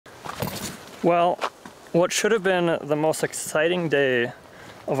Well, what should have been the most exciting day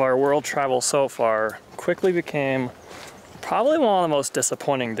of our world travel so far quickly became probably one of the most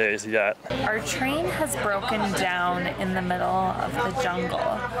disappointing days yet. Our train has broken down in the middle of the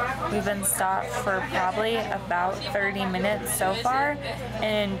jungle. We've been stopped for probably about 30 minutes so far,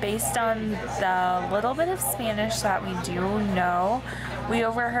 and based on the little bit of Spanish that we do know, we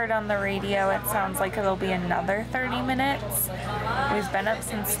overheard on the radio it sounds like it'll be another 30 minutes. We've been up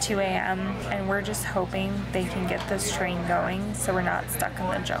since 2 a.m. and we're just hoping they can get this train going so we're not stuck in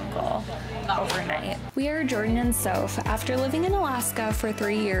the jungle overnight. We are Jordan and Soph. After living in Alaska for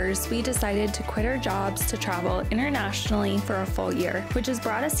 3 years, we decided to quit our jobs to travel internationally for a full year, which has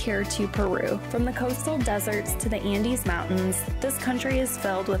brought us here to Peru. From the coastal deserts to the Andes Mountains, this country is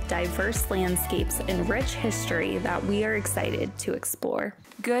filled with diverse landscapes and rich history that we are excited to explore.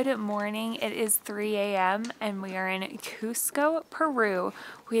 Good morning. It is 3 a.m. and we are in Cusco, Peru,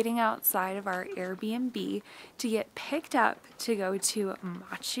 waiting outside of our Airbnb to get picked up to go to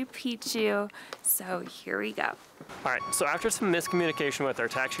Machu Picchu. So here we go. All right, so after some miscommunication with our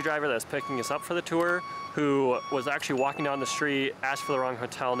taxi driver that's picking us up for the tour, who was actually walking down the street, asked for the wrong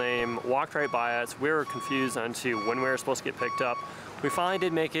hotel name, walked right by us, we were confused on to when we were supposed to get picked up. We finally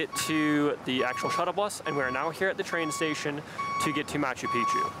did make it to the actual shuttle bus, and we're now here at the train station to get to Machu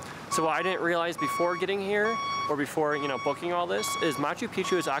Picchu. So what I didn't realize before getting here, or before booking all this, is Machu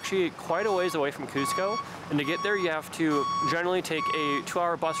Picchu is actually quite a ways away from Cusco, and to get there you have to generally take a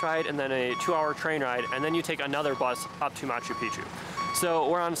 2-hour bus ride and then a 2-hour train ride, and then you take another bus up to Machu Picchu. So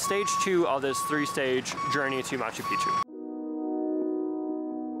we're on stage 2 of this 3-stage journey to Machu Picchu.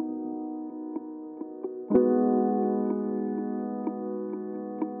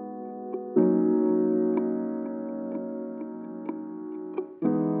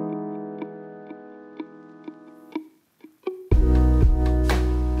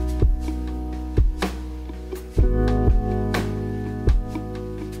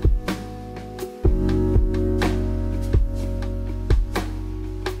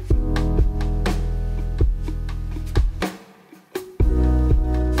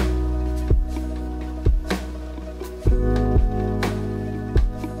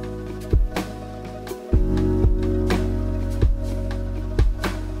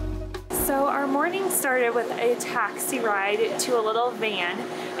 Started with a taxi ride to a little van,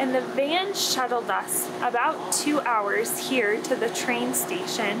 and the van shuttled us about 2 hours here to the train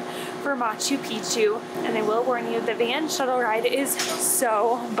station for Machu Picchu. And I will warn you, the van shuttle ride is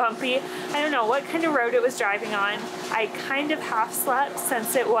so bumpy. I don't know what kind of road it was driving on. I kind of half slept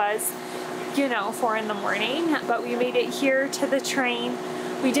since it was 4 in the morning, but we made it here to the train.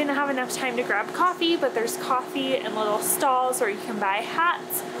 We didn't have enough time to grab coffee, but there's coffee in little stalls where you can buy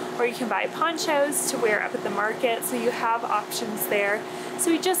hats or you can buy ponchos to wear up at the market, so you have options there. So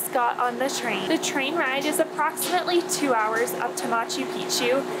we just got on the train. The train ride is approximately 2 hours up to Machu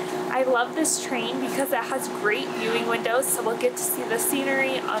Picchu. I love this train because it has great viewing windows, so we'll get to see the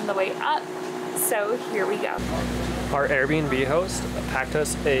scenery on the way up. So here we go. Our Airbnb host packed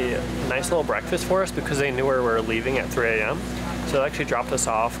us a nice little breakfast for us because they knew we were leaving at 3 a.m. So they actually dropped us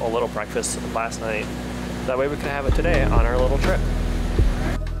off a little breakfast last night. That way we could have it today on our little trip.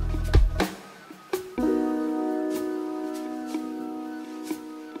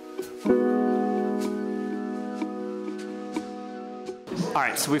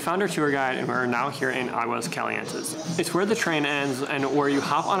 Alright, so we found our tour guide and we're now here in Aguas Calientes. It's where the train ends and where you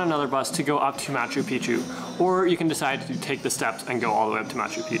hop on another bus to go up to Machu Picchu, or you can decide to take the steps and go all the way up to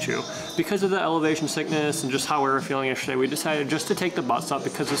Machu Picchu. Because of the elevation sickness and just how we were feeling yesterday, we decided just to take the bus up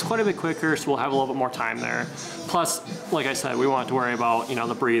because it's quite a bit quicker, so we'll have a little bit more time there. Plus, like I said, we want to worry about,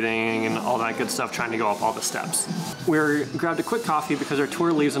 the breathing and all that good stuff trying to go up all the steps. We grabbed a quick coffee because our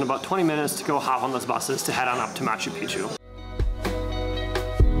tour leaves in about 20 minutes to go hop on those buses to head on up to Machu Picchu.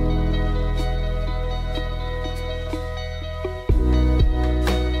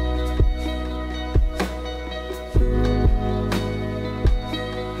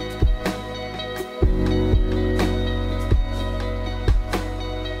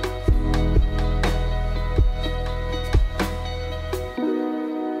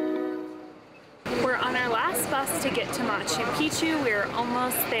 To get to Machu Picchu. We're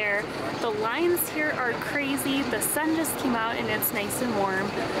almost there. The lines here are crazy. The sun just came out and it's nice and warm,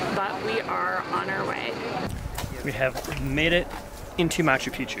 but we are on our way. We have made it into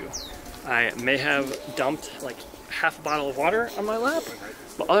Machu Picchu. I may have dumped like half a bottle of water on my lap,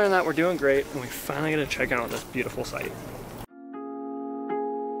 but other than that, we're doing great, and we finally get to check out this beautiful site.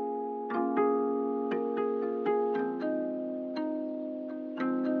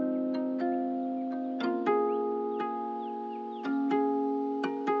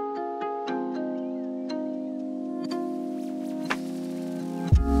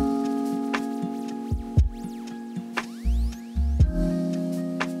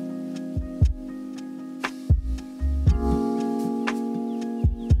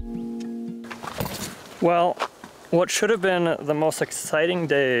 Well, what should have been the most exciting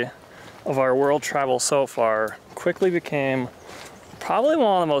day of our world travel so far quickly became probably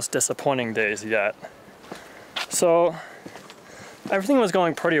one of the most disappointing days yet. So everything was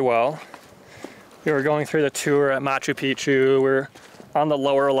going pretty well. We were going through the tour at Machu Picchu. We were on the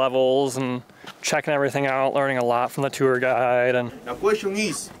lower levels and checking everything out, learning a lot from the tour guide. And the question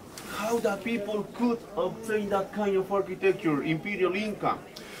is, how the people could obtain that kind of architecture, Imperial Inca?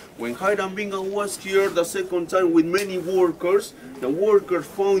 When Hiram Bingham was here the second time with many workers, the workers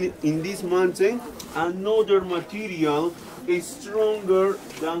found in this mountain another material is stronger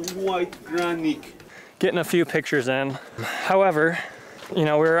than white granite. Getting a few pictures in. However, you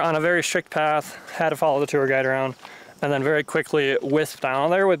know, we were on a very strict path, had to follow the tour guide around, and then very quickly whisked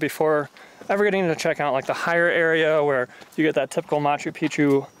down there with before ever getting to check out like the higher area where you get that typical Machu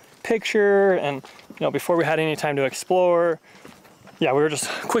Picchu picture, and you know, before we had any time to explore, yeah, we were just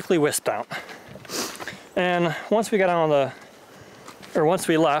quickly whisked out. And once we got on once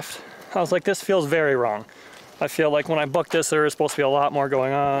we left, I was like, this feels very wrong. I feel like when I booked this, there was supposed to be a lot more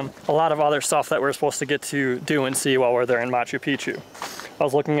going on, a lot of other stuff that we're supposed to get to do and see while we're there in Machu Picchu. I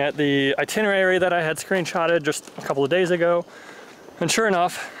was looking at the itinerary that I had screenshotted just a couple of days ago, and sure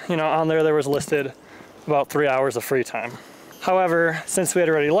enough, you know, on there was listed about 3 hours of free time. However, since we had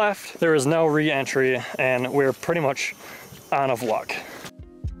already left, there was no re-entry, and we're pretty much out of luck.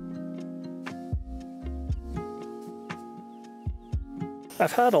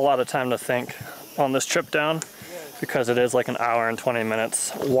 I've had a lot of time to think on this trip down because it is like an hour and 20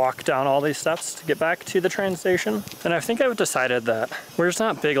 minutes walk down all these steps to get back to the train station. And I think I've decided that we're just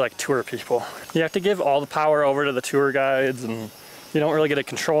not big like tour people. You have to give all the power over to the tour guides, and you don't really get to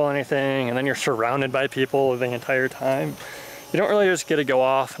control anything, and then you're surrounded by people the entire time. You don't really just get to go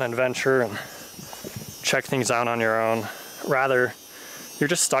off and adventure and check things out on your own. Rather, you're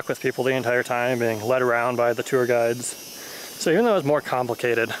just stuck with people the entire time, being led around by the tour guides. So even though it's more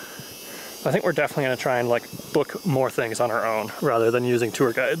complicated, I think we're definitely going to try and like book more things on our own rather than using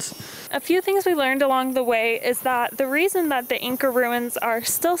tour guides. A few things we learned along the way is that the reason that the Inca ruins are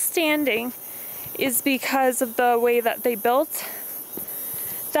still standing is because of the way that they built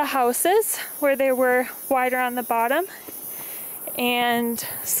the houses, where they were wider on the bottom and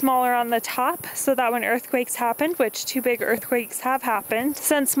smaller on the top, so that when earthquakes happened, which 2 big earthquakes have happened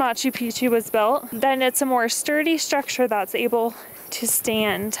since Machu Picchu was built, then it's a more sturdy structure that's able to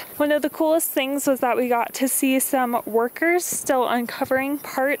stand. One of the coolest things was that we got to see some workers still uncovering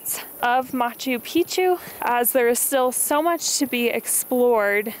parts of Machu Picchu, as there is still so much to be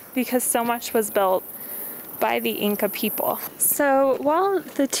explored because so much was built by the Inca people. So while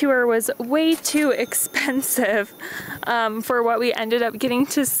the tour was way too expensive for what we ended up getting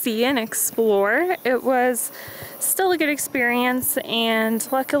to see and explore, it was still a good experience.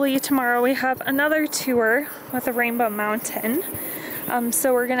 And luckily tomorrow we have another tour with a Rainbow Mountain.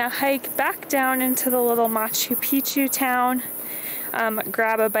 So we're gonna hike back down into the little Machu Picchu town,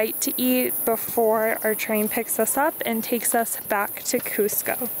 grab a bite to eat before our train picks us up and takes us back to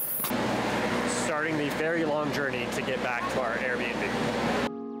Cusco. Starting the very long journey to get back to our Airbnb.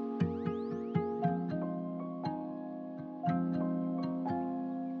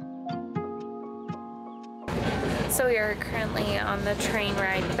 So we are currently on the train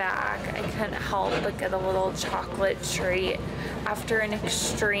ride back. I couldn't help but get a little chocolate treat after an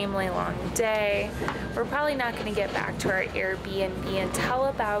extremely long day. We're probably not going to get back to our Airbnb until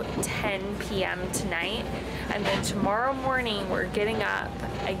about 10 p.m. tonight. And then tomorrow morning we're getting up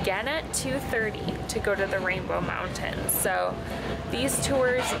again at 2:30 to go to the Rainbow Mountains. So these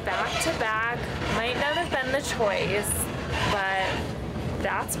tours back to back might not have been the choice, but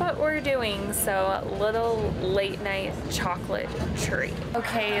that's what we're doing. So a little late night chocolate treat.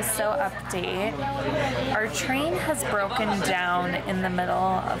 Okay, so update. Our train has broken down in the middle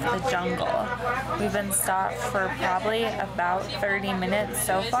of the jungle. We've been stopped for probably about 30 minutes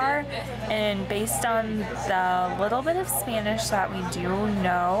so far, and based on the little bit of Spanish that we do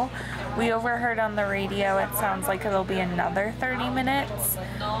know, we overheard on the radio it sounds like it'll be another 30 minutes.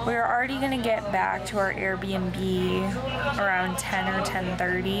 We're already gonna get back to our Airbnb around 10 or 10:30.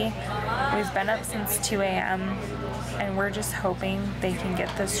 We've been up since 2 a.m. and we're just hoping they can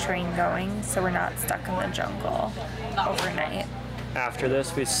get this train going so we're not stuck in the jungle overnight. After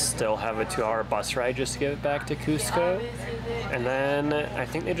this, we still have a 2-hour bus ride just to get back to Cusco. And then I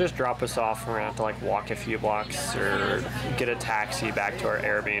think they just drop us off and we're gonna have to like walk a few blocks or get a taxi back to our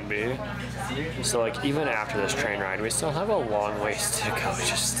Airbnb. So like even after this train ride, we still have a long ways to go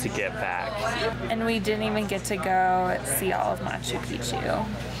just to get back. And we didn't even get to go see all of Machu Picchu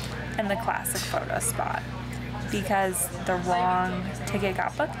and the classic photo spot. because the wrong ticket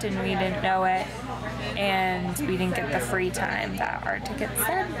got booked and we didn't know it, and we didn't get the free time that our ticket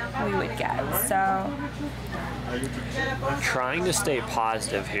said we would get. So trying to stay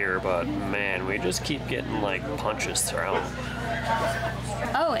positive here, but man, we just keep getting like punches thrown.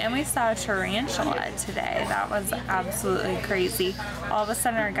 oh, and we saw a tarantula today. That was absolutely crazy. All of a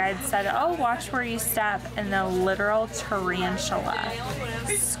sudden our guide said, oh, watch where you step, and the literal tarantula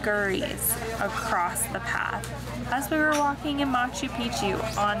scurries across the path as we were walking in Machu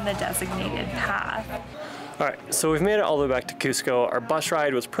Picchu on the designated path. Alright, so we've made it all the way back to Cusco. Our bus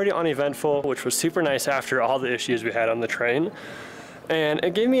ride was pretty uneventful, which was super nice after all the issues we had on the train. And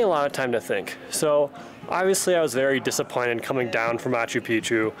it gave me a lot of time to think. So obviously I was very disappointed coming down from Machu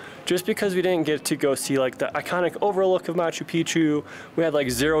Picchu just because we didn't get to go see like the iconic overlook of Machu Picchu. We had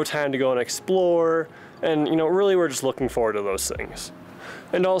like zero time to go and explore, and you know, really we're just looking forward to those things.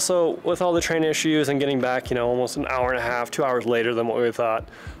 And also, with all the train issues and getting back, you know, almost an hour and a half, 2 hours later than what we thought,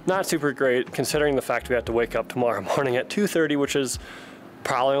 not super great considering the fact we have to wake up tomorrow morning at 2:30, which is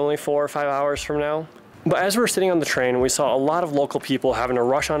probably only 4 or 5 hours from now. But as we were sitting on the train, we saw a lot of local people having to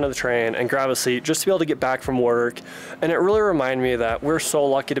rush onto the train and grab a seat just to be able to get back from work. And it really reminded me that we're so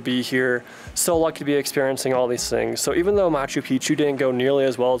lucky to be here, so lucky to be experiencing all these things. So even though Machu Picchu didn't go nearly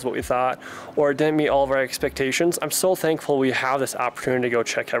as well as what we thought, or it didn't meet all of our expectations, I'm so thankful we have this opportunity to go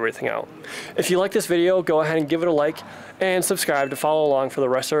check everything out. If you like this video, go ahead and give it a like and subscribe to follow along for the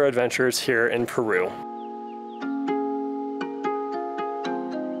rest of our adventures here in Peru.